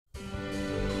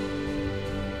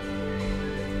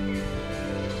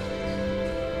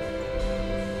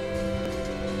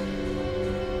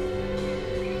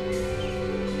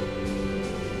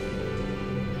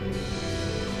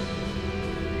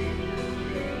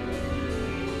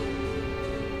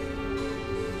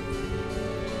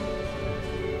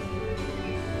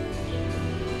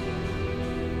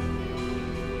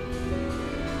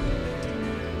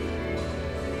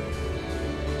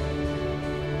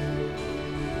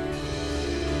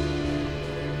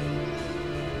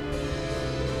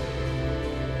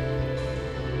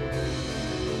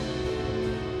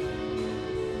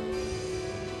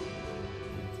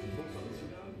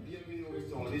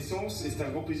Sens et c'est un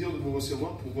grand plaisir de vous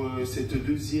recevoir pour cette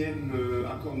deuxième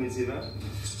accord mets et vins.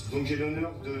 Donc j'ai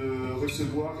l'honneur de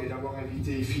recevoir et d'avoir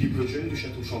invité Philippe Lejeune du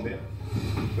Château de Chambert,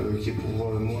 qui est pour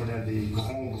moi l'un des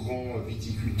grands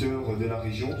viticulteurs de la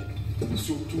région.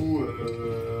 Surtout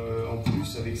en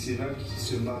plus avec ces vins qui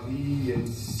se marient, il y a une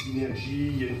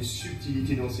synergie, il y a une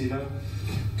subtilité dans ces vins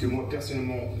que moi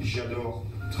personnellement j'adore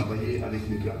travailler avec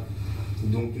mes plats.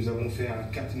 Donc nous avons fait un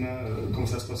 4 mains comme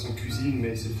ça se passe en cuisine,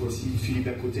 mais cette fois-ci Philippe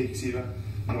d'un côté avec ses vins,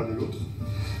 moi de l'autre.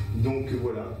 Donc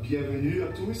voilà, bienvenue à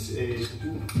tous et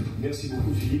surtout merci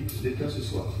beaucoup Philippe d'être là ce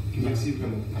soir. Merci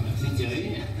vraiment. Merci Thierry.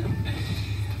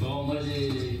 Bon, moi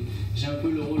j'ai un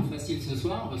peu le rôle facile ce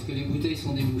soir parce que les bouteilles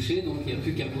sont débouchées, donc il n'y a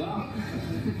plus qu'à boire.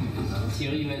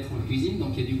 Thierry va être en cuisine,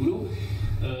 donc il y a du boulot.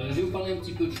 Je vais vous parler un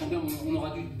petit peu de Chambert, on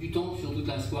aura du temps sur toute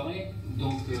la soirée,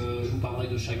 donc je vous parlerai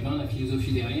de chaque vin, la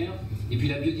philosophie derrière, et puis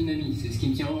la biodynamie, c'est ce qui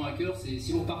me tient vraiment à cœur, c'est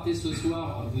si vous partez ce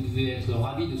soir, vous devez être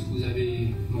ravi de ce que vous avez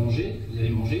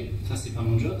mangé, ça c'est pas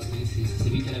mon job, c'est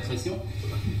lui qui a la pression.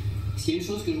 S'il y a une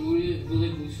chose que je voudrais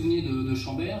que vous vous souveniez de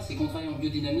Chambert, c'est qu'on travaille en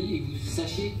biodynamie et que vous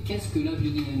sachiez qu'est-ce que la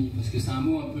biodynamie, parce que c'est un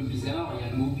mot un peu bizarre, il y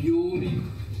a le mot bio, mais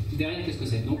derrière qu'est-ce que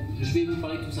c'est. Donc je vais vous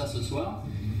parler de tout ça ce soir.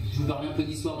 Je vais vous parler un peu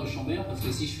d'histoire de Chambert, parce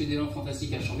que si je fais des vins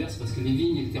fantastiques à Chambert, c'est parce que les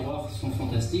vignes et le terroir sont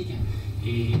fantastiques.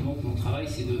 Et donc mon travail,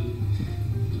 c'est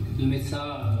de mettre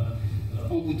ça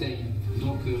en bouteille.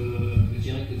 Donc je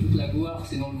dirais que toute la gloire,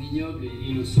 c'est dans le vignoble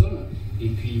et le sol. Et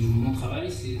puis mon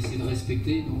travail, c'est de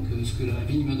respecter donc, ce que la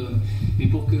vigne me donne. Mais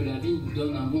pour que la vigne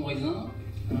donne un bon raisin,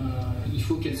 il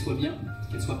faut qu'elle soit bien,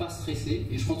 qu'elle ne soit pas stressée.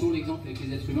 Et je prends toujours l'exemple avec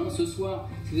les êtres humains. Ce soir,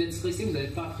 si vous êtes stressé, vous n'allez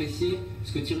pas apprécier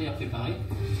ce que Thierry a préparé.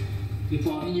 Et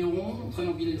pour un vigneron,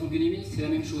 travailler en biodynamie, c'est la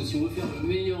même chose. Si on veut faire le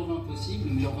meilleur vin possible,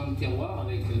 le meilleur vin de terroir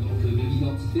avec de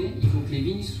l'identité, il faut que les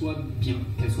vignes soient bien,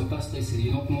 qu'elles ne soient pas stressées.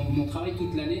 Et donc mon travail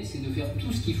toute l'année, c'est de faire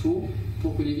tout ce qu'il faut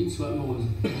pour que les vignes soient heureuses.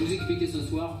 Je vais vous expliquer ce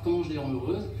soir comment je les rends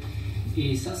heureuses.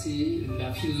 Et ça, c'est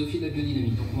la philosophie de la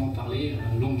biodynamie. Donc on va en parler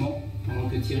longuement pendant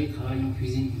que Thierry travaille en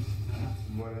cuisine.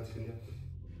 Voilà, très bien.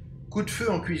 Coup de feu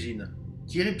en cuisine.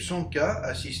 Thierry Pszonka,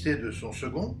 assisté de son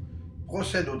second,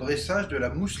 procède au dressage de la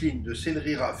mousseline de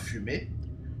céleri rave fumée,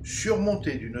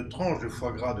 surmontée d'une tranche de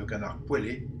foie gras de canard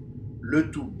poêlé,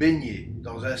 le tout baigné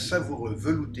dans un savoureux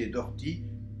velouté d'ortie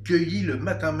cueilli le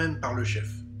matin même par le chef.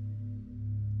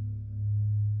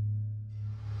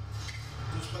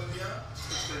 Tout se passe bien?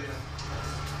 Très bien.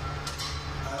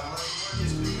 Alors là,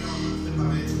 qu'est-ce que tu es en train de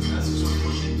préparer? Là, ce sont les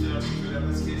brochettes avec la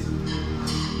basquaise,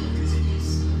 avec les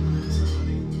épices.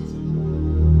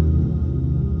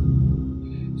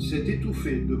 Cet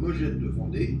étouffé de mojettes de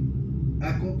Vendée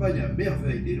accompagne à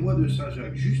merveille des noix de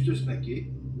Saint-Jacques juste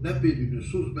snackées, nappées d'une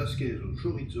sauce basquaise au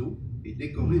chorizo et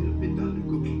décorées de pétales de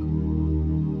coquelicot.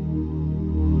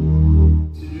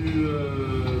 C'est du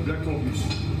Black Angus,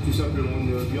 tout simplement,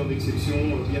 une viande d'exception,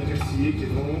 bien persillée, qui est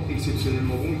vraiment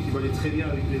exceptionnellement bon et qui va aller très bien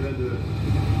avec les vins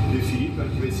de Philippe,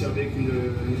 qui va être servi avec une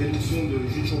réduction de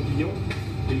jus de champignon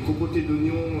et une compotée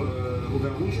d'oignons au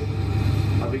vin rouge,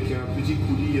 avec un petit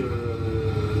coulis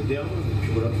d'herbe, et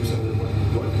puis voilà, tout ça. Voilà.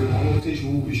 Donc, en entrée, je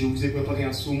vous ai préparé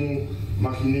un saumon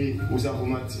mariné aux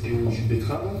aromates et au jus de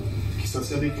betterave, qui sera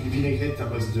servi avec une vinaigrette à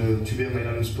base de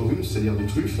tubermelanosporum, c'est-à-dire de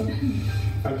truffe,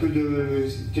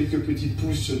 quelques petites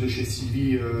pousses de chez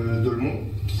Sylvie Dolmont,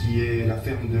 qui est la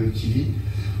ferme de Kili,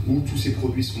 où tous ces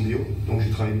produits sont bio. Donc, je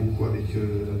travaille beaucoup avec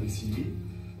Sylvie.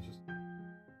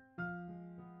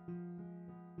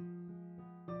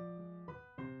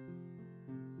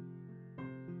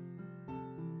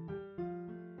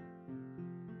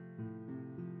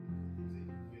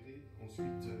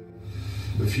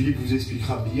 Ensuite, Philippe vous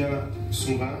expliquera bien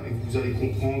son vin et vous allez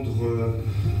comprendre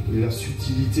la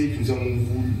subtilité que nous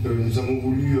avons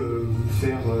voulu vous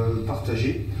faire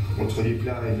partager entre les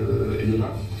plats et le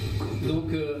vin.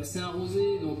 Donc c'est un rosé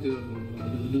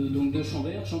de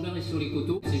Chambert. Chambert est sur les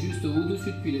coteaux, c'est juste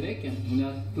au-dessus de Puylaroque. On est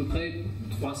à peu près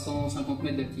 350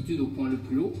 mètres d'altitude au point le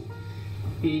plus haut.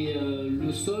 Et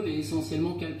le sol est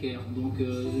essentiellement calcaire. Donc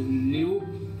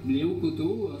les hauts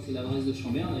coteaux, c'est l'adresse de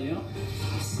Chambert d'ailleurs,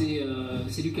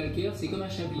 c'est du calcaire, c'est comme un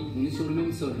chablis, on est sur le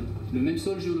même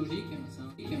sol géologique,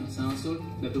 c'est un sol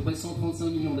d'à peu près 135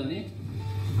 millions d'années,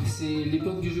 c'est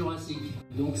l'époque du Jurassique,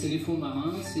 donc c'est les fonds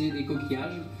marins, c'est des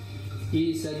coquillages,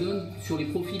 et ça donne sur les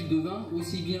profils de vin,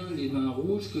 aussi bien les vins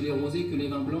rouges que les rosés que les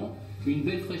vins blancs, une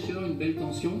belle fraîcheur, une belle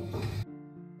tension.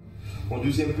 En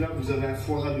deuxième plat, vous avez un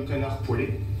foie gras de canard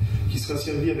poêlé qui sera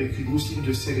servi avec une mousseline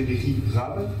de céleri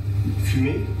rave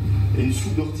fumée et une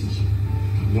soupe d'ortie.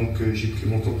 Donc j'ai pris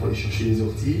mon temps pour aller chercher les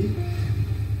orties.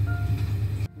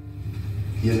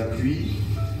 Il y a la pluie,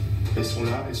 Elles sont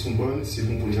là, elles sont bonnes, c'est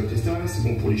bon pour les intestins, c'est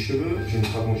bon pour les cheveux, je n'ai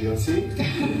pas mangé assez.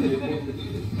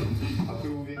 Après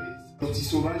vous verrez, l'ortie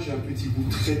sauvage a un petit goût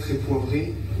très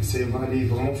poivré, ça va aller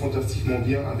vraiment fantastiquement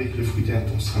bien avec le fruité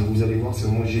intense. Vous allez voir, c'est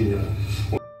vraiment génial.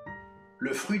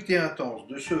 Le fruité intense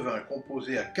de ce vin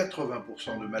composé à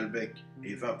 80% de Malbec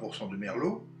et 20% de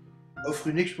Merlot offre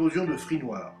une explosion de fruits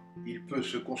noirs. Il peut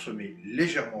se consommer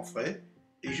légèrement frais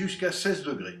et jusqu'à 16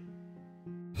 degrés.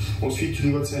 Ensuite,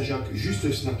 une noix de Saint-Jacques juste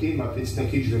snackée, ma peine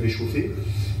snackée que je l'avais chauffée,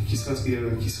 qui sera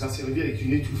servie avec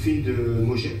une étouffée de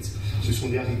mojettes. Ce sont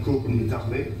des haricots comme les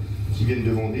tarbets qui viennent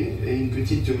de Vendée, et une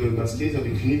petite basquaise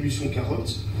avec une ébullition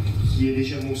carotte qui est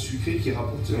légèrement sucrée, qui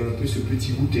rapporte un peu ce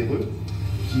petit goût terreux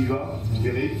qui va, vous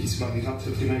verrez, qui se mariera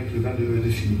très bien avec le vin de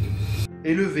Philippe.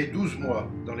 Élevé 12 mois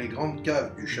dans les grandes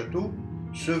caves du château,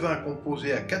 ce vin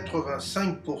composé à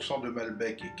 85% de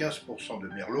Malbec et 15% de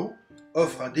Merlot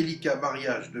offre un délicat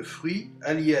mariage de fruits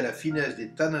allié à la finesse des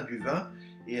tanins du vin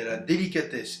et à la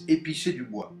délicatesse épicée du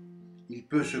bois. Il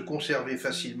peut se conserver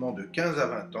facilement de 15 à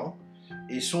 20 ans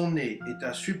et son nez est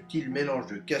un subtil mélange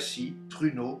de cassis,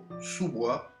 pruneaux,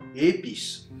 sous-bois et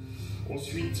épices.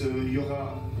 Ensuite, il y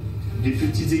aura des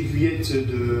petites aiguillettes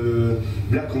de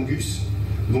Black Angus.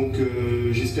 Donc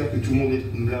j'espère que tout le monde ait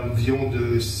la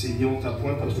viande saignante à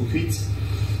point, pas trop cuite,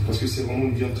 parce que c'est vraiment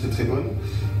une viande très bonne,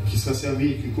 qui sera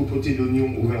servie avec une compotée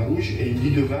d'oignons au vin rouge et une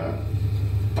lie de vin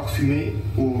parfumée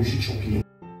au jus de champignons.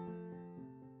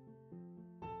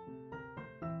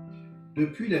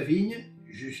 Depuis la vigne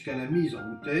jusqu'à la mise en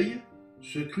bouteille,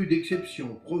 ce cru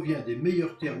d'exception provient des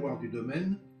meilleurs terroirs du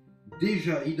domaine,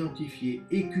 déjà identifiés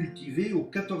et cultivés au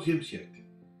XIVe siècle.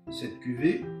 Cette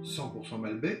cuvée, 100%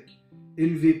 Malbec,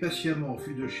 élevée patiemment en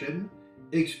fût de chêne,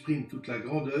 exprime toute la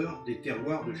grandeur des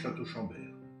terroirs de Château de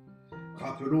Chambert.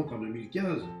 Rappelons qu'en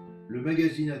 2015, le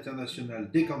magazine international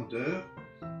Décanteur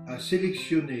a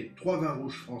sélectionné 3 vins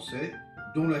rouges français,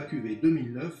 dont la cuvée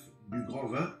 2009 du Grand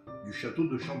Vin du Château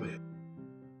de Chambert.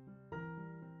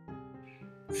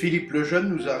 Philippe Lejeune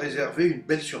nous a réservé une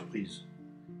belle surprise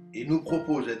et nous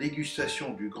propose la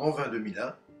dégustation du Grand Vin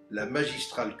 2001, la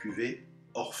magistrale cuvée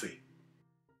Orphée.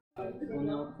 On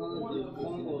est en train de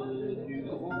prendre du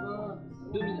Grand Vin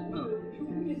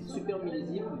 2001, super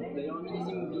millésime, d'ailleurs un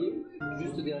millésime oublié,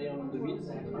 juste derrière l'an 2000,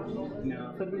 mais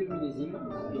un fabuleux millésime,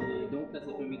 et donc là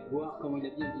ça permet de voir comment il a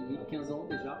bien vieilli, 15 ans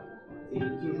déjà, et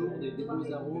toujours des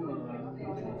beaux arômes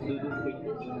de fruits.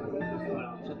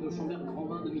 Voilà, Château de Chambert, Grand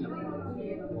Vin 2001.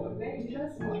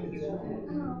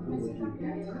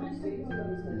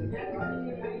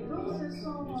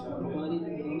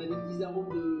 On a des petits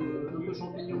arômes un peu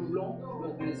champignons blancs,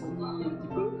 je l'ai senti un petit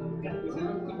peu. C'est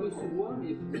un petit peu sous bois,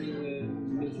 mais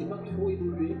c'est pas trop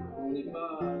évolué. On n'est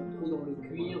pas trop dans le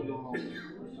cuir.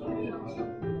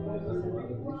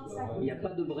 Il n'y a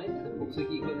pas de brette, pour ceux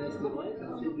qui connaissent le brette.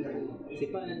 C'est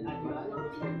pas un animal,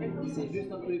 c'est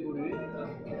juste un peu évolué.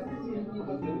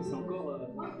 C'est encore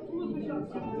une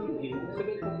très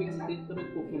belle complexité, une très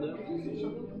belle profondeur.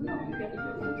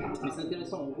 Mais c'est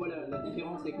intéressant, on voit la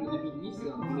différence avec le 2010.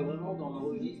 On est vraiment dans un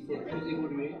registre plus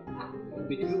évolué,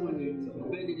 mais toujours une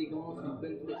belle élégance, une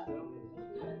belle fraîcheur.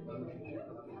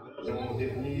 En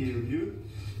dernier lieu,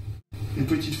 une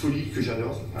petite folie que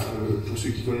j'adore. Pour ceux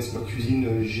qui connaissent ma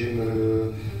cuisine, j'aime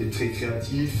être très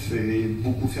créatif et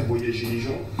beaucoup faire voyager les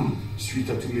gens suite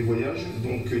à tous mes voyages.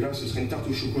 Donc là, ce serait une tarte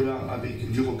au chocolat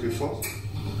avec du roquefort,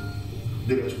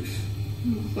 de la truffe.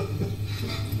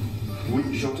 Oui,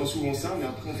 j'entends souvent ça, mais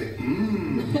après on fait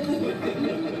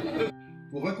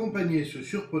Pour accompagner ce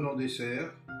surprenant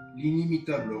dessert,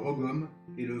 l'inimitable rogome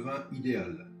est le vin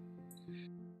idéal.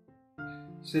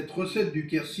 Cette recette du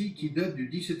Quercy, qui date du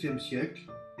XVIIe siècle,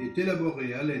 est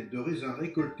élaborée à l'aide de raisins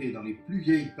récoltés dans les plus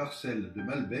vieilles parcelles de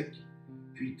Malbec,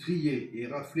 puis triés et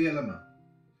raflés à la main.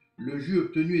 Le jus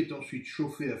obtenu est ensuite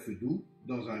chauffé à feu doux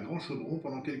dans un grand chaudron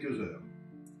pendant quelques heures.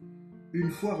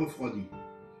 Une fois refroidi,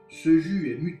 ce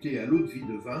jus est muté à l'eau-de-vie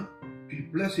de vin, puis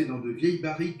placé dans de vieilles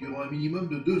barriques durant un minimum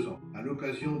de 2 ans. À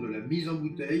l'occasion de la mise en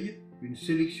bouteille, une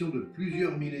sélection de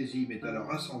plusieurs millésimes est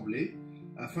alors assemblée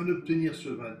afin d'obtenir ce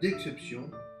vin d'exception,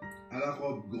 à la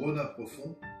robe grenat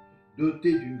profond,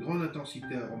 doté d'une grande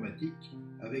intensité aromatique,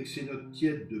 avec ses notes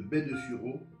tièdes de baie de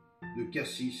sureau, de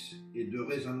cassis et de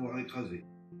raisin noir écrasé.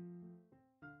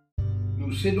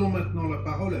 Nous cédons maintenant la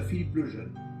parole à Philippe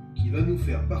Lejeune, qui va nous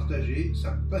faire partager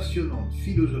sa passionnante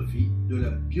philosophie de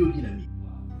la biodynamie.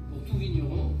 Pour tout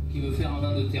vigneron qui veut faire un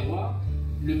vin de terroir,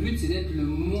 le but c'est d'être le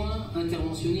moins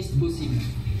interventionniste possible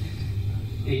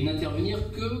et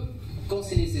n'intervenir que quand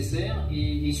c'est nécessaire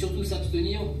et surtout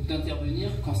s'abstenir d'intervenir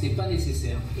quand c'est pas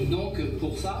nécessaire. Et donc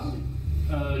pour ça,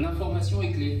 l'information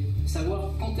est clé.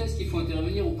 Savoir quand est-ce qu'il faut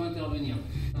intervenir ou pas intervenir.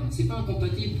 C'est pas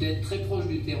incompatible d'être très proche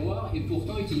du terroir et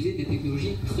pourtant utiliser des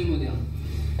technologies très modernes.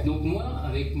 Donc moi,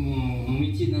 avec mon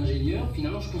métier d'ingénieur,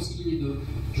 finalement je concilie les deux.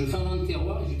 Je fais un vin de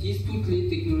terroir et j'utilise toutes les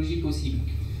technologies possibles.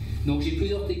 Donc j'ai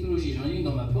plusieurs technologies, j'en ai une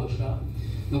dans ma poche là.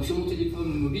 Donc sur mon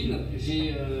téléphone mobile,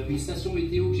 j'ai une station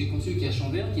météo que j'ai conçue qui est à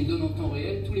Chambert, qui me donne en temps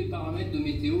réel tous les paramètres de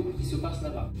météo qui se passent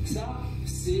là-bas. Ça,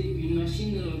 c'est une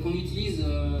machine qu'on utilise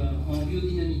en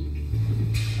biodynamie.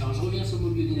 Alors je reviens sur le mot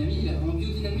biodynamie. En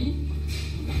biodynamie,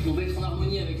 on va être en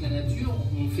harmonie avec la nature,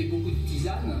 on fait beaucoup de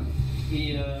tisanes.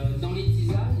 Et dans les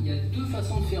tisanes, il y a deux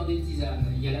façons de faire des tisanes.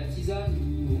 Il y a la tisane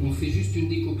où on fait juste une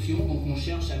décoction, donc on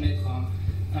cherche à mettre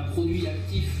un produit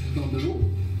actif dans de l'eau.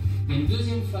 Il y a une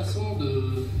deuxième façon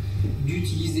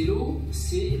d'utiliser l'eau,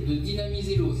 c'est de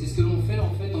dynamiser l'eau. C'est ce que l'on fait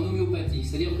en fait en homéopathie.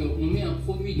 C'est-à-dire qu'on met un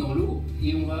produit dans l'eau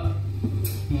et on va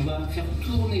faire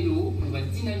tourner l'eau, on va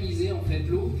dynamiser en fait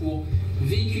l'eau pour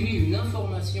véhiculer une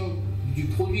information du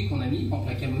produit qu'on a mis, par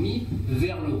exemple la camomille,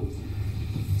 vers l'eau.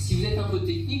 Si vous êtes un peu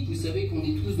technique, vous savez qu'on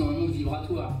est tous dans un monde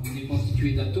vibratoire. On est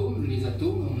constitué d'atomes, les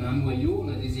atomes, on a un noyau, on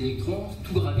a des électrons,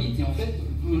 tout gravite et en fait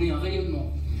on est un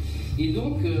rayonnement. Et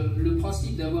donc, le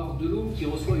principe d'avoir de l'eau qui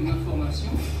reçoit une information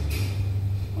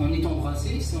en étant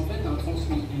brassée, c'est en fait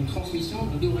une transmission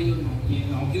de rayonnement. Et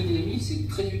en biodynamie, c'est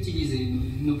très utilisé.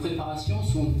 Nos préparations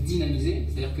sont dynamisées,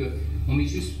 c'est-à-dire qu'on met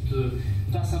juste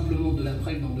pas simplement de la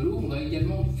prêle dans de l'eau, on va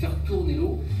également faire tourner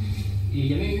l'eau. Et il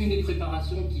y a même une des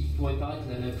préparations qui pourrait paraître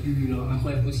la plus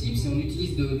incroyable possible, c'est qu'on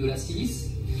utilise de la silice.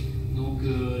 Donc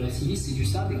la silice, c'est du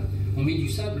sable. On met du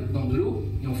sable dans de l'eau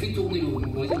et on fait tourner l'eau. On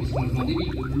pourrait dire, mais c'est complètement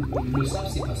débile, le sable,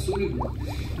 c'est pas soluble.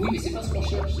 Oui, mais c'est pas ce qu'on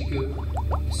cherche, c'est que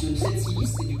cette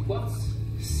silice, c'est du quartz,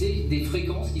 c'est des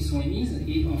fréquences qui sont émises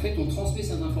et en fait, on transmet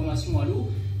cette information à l'eau.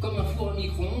 Comme un four à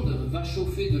micro-ondes va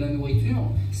chauffer de la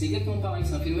nourriture, c'est exactement pareil,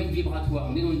 c'est un phénomène vibratoire.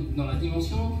 On est dans la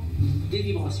dimension des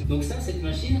vibrations. Donc ça, cette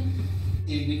machine,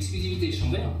 c'est une exclusivité de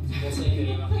Chambert. C'est pour ça qu'il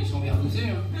y a marqué Chambert dessus.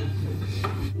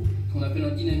 Qu'on appelle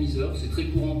un dynamiseur, c'est très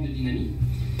courant en biodynamie.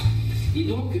 Et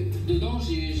donc, dedans,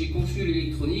 j'ai conçu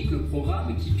l'électronique, le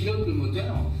programme qui pilote le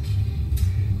moteur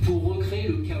pour recréer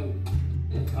le chaos.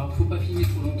 Alors, il ne faut pas filmer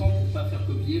trop longtemps pour ne pas faire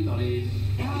copier par les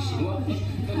Chinois.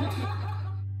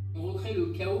 On recrée le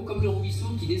chaos comme le ruisseau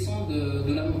qui descend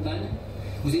de la montagne.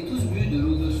 Vous avez tous bu de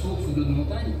l'eau de source ou de l'eau de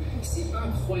montagne, c'est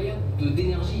incroyable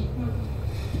d'énergie.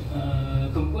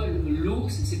 Comme quoi l'eau,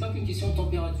 c'est pas qu'une question de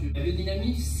température. La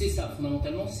biodynamie, c'est ça,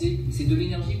 fondamentalement, c'est de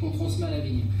l'énergie qu'on transmet à la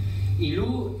vigne. Et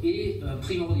l'eau est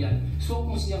primordiale. Soit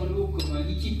on considère l'eau comme un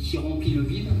liquide qui remplit le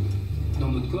vide dans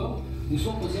notre corps, ou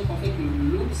soit on considère qu'en fait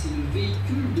l'eau, c'est le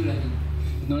véhicule de la vie.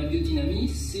 Dans la biodynamie,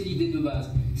 c'est l'idée de base.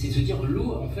 C'est de se dire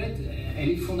l'eau, en fait, elle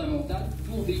est fondamentale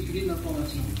pour véhiculer de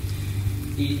l'information.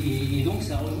 Et donc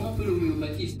ça rejoint un peu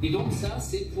l'homéopathie. Et donc ça,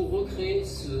 c'est pour recréer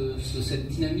cette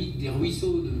dynamique des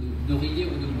ruisseaux de rivières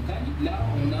ou de montagnes. Là,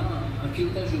 on a un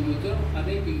pilotage de moteur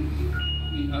avec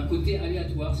un côté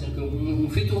aléatoire. C'est-à-dire qu'on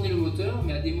fait tourner le moteur,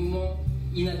 mais à des moments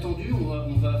inattendus,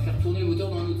 on va faire tourner le moteur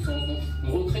dans un autre sens.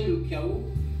 Donc on recrée le chaos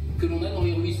que l'on a dans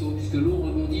les ruisseaux, puisque l'eau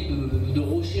rebondit de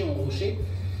rocher en rocher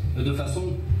de façon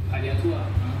aléatoire.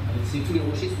 Tous les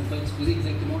rochers ne sont pas disposés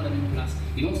exactement à la même place.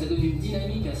 Et donc ça donne une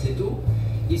dynamique à cette eau,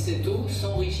 et cette eau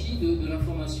s'enrichit de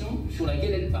l'information sur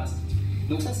laquelle elle passe.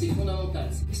 Donc ça, c'est fondamental.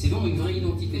 C'est vraiment une vraie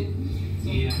identité.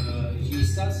 Et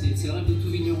ça, c'est le rêve de tout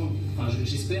vigneron. Enfin,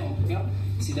 j'espère en tout cas,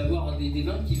 c'est d'avoir des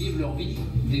vins qui vivent leur vie,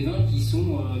 des vins qui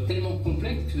sont tellement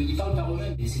complexes qu'ils parlent par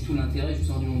eux-mêmes. Et c'est tout l'intérêt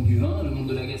justement du monde du vin, le monde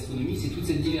de la gastronomie, c'est toute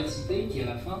cette diversité qui à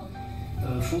la fin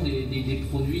font des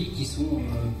produits qui sont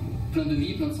plein de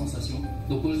vie, plein de sensations.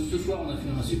 Donc ce soir, on a fait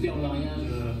un super mariage.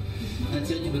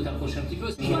 Thierry, tu peux t'approcher un petit peu.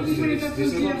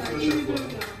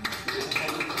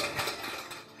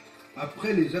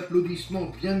 Après les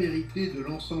applaudissements bien mérités de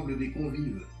l'ensemble des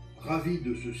convives, ravis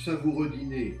de ce savoureux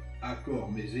dîner,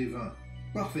 accord mets et vins,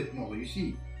 parfaitement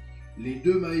réussi, les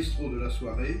deux maestros de la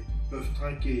soirée peuvent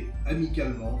trinquer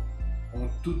amicalement en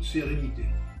toute sérénité.